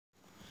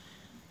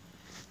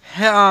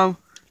Hey,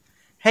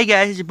 hey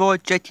guys, it's your boy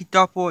JT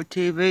Dartboard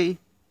TV.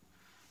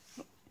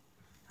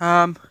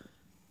 Um,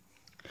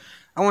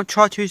 I want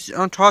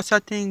to try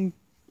something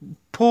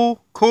cool.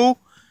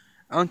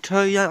 I want to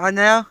tell you right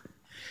now.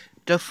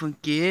 Don't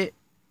forget,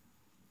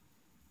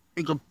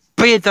 you can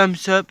big a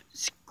thumbs up,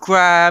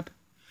 subscribe,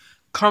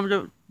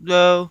 comment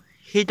below,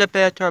 hit the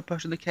bell to our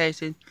post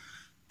notification.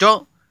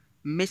 Don't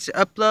miss the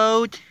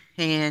upload,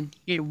 and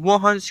get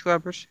 100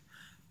 subscribers,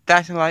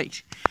 1,000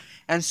 likes.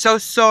 And so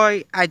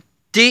sorry I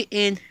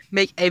didn't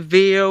make a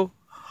video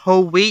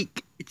whole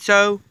week,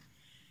 so.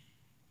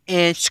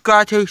 And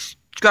subscribe to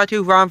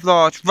Ron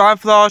Vlogs. Ron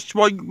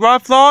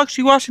Vlogs,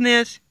 you watching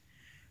this?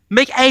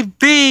 Make a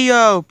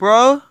video,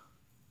 bro.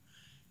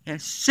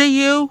 And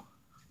see you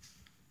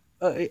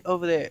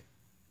over there.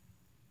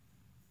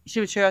 You see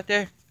what's out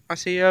there? I'll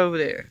see you over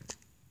there.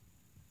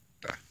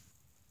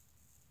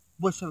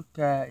 What's up,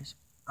 guys?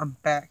 I'm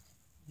back,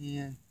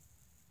 and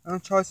I'm gonna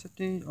try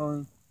something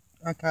on.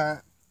 I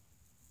got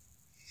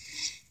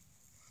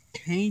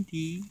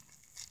candy,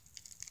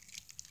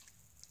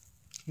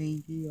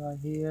 right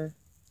here.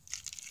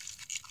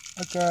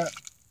 I got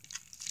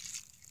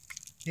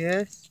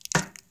this,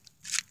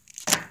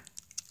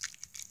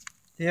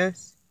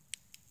 this,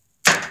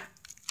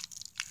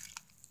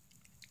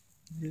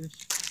 this,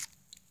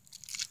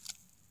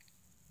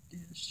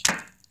 this.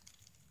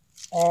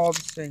 All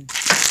the same.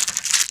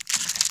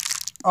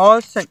 All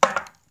the same.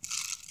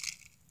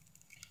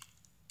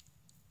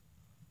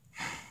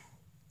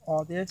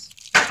 All this.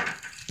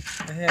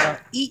 I had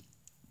to eat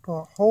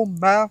for a whole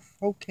mouth,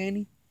 whole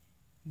candy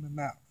in my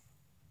mouth.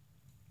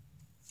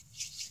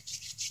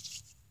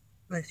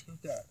 Let's go,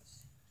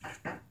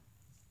 guys.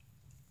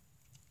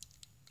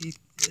 Eat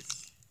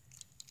this.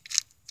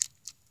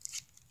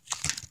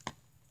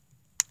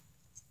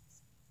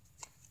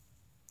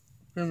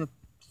 Remember to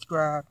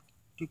subscribe,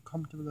 to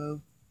comment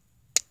below.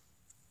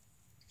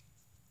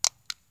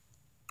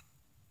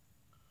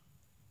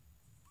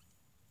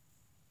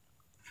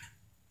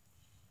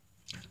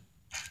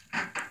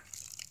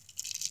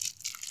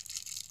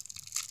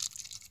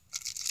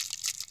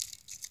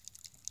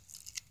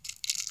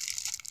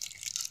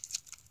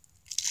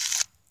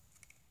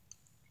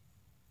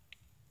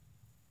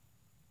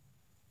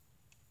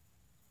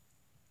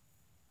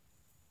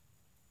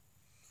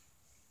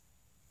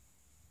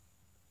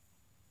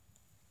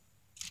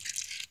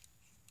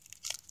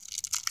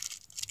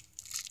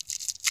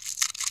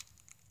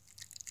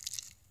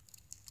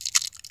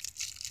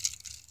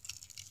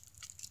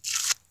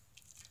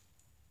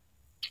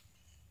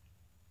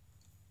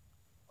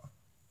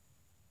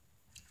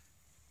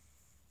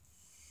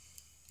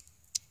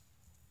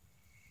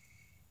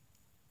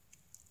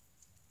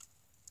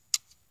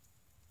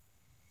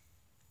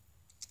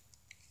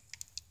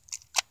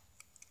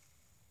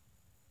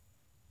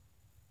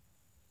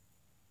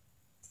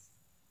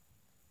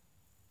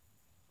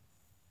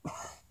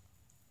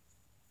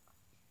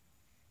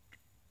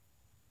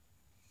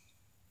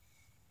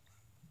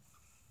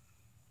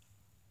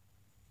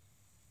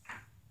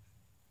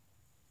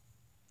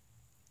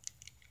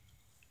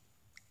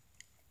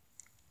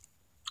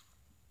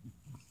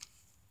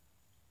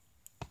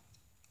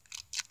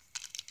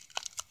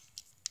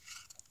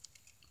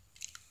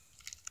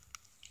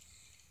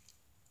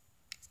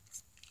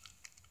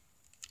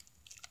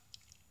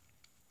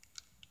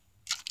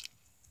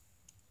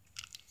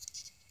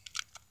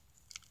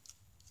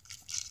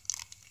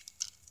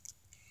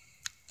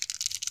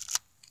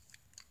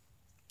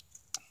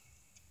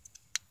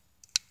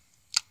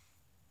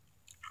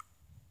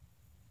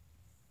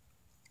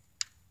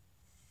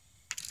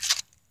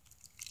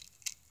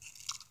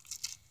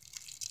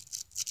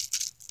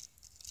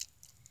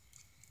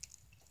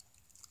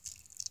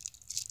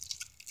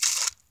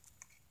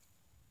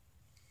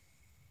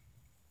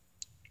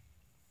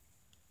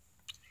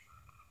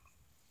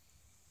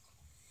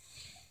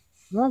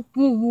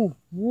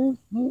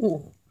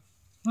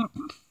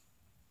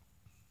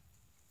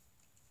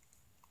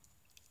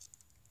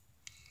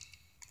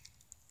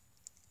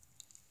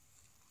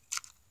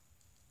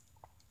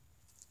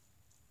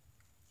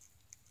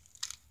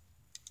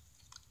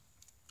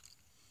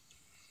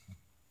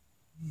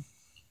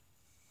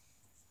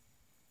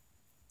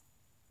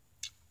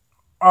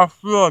 I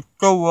feel like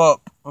throw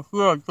up. I feel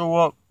like throw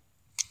up.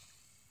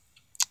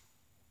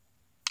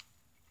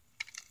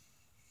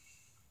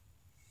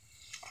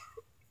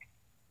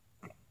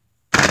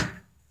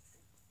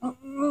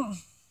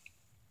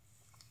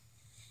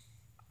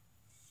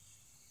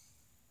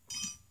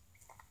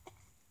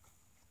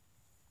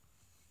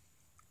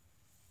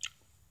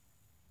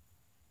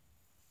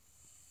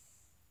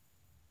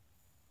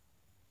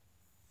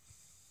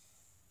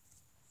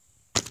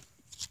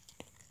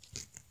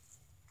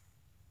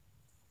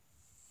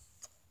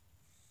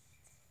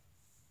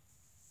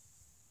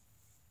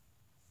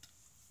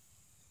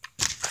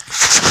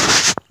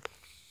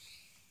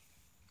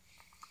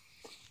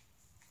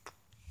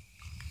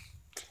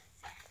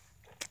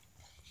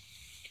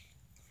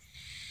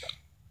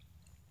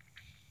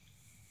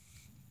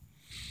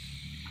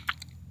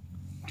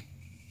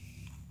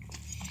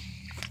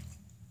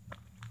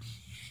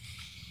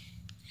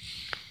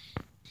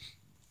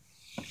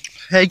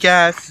 Hey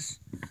guys,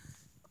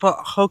 put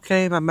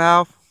cocaine in my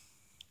mouth.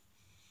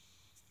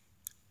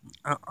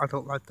 I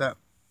don't like that.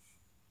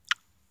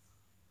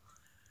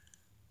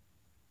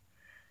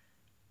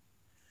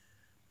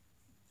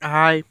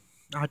 I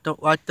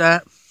don't like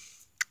that.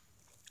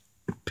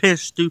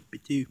 Piss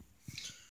stupid too.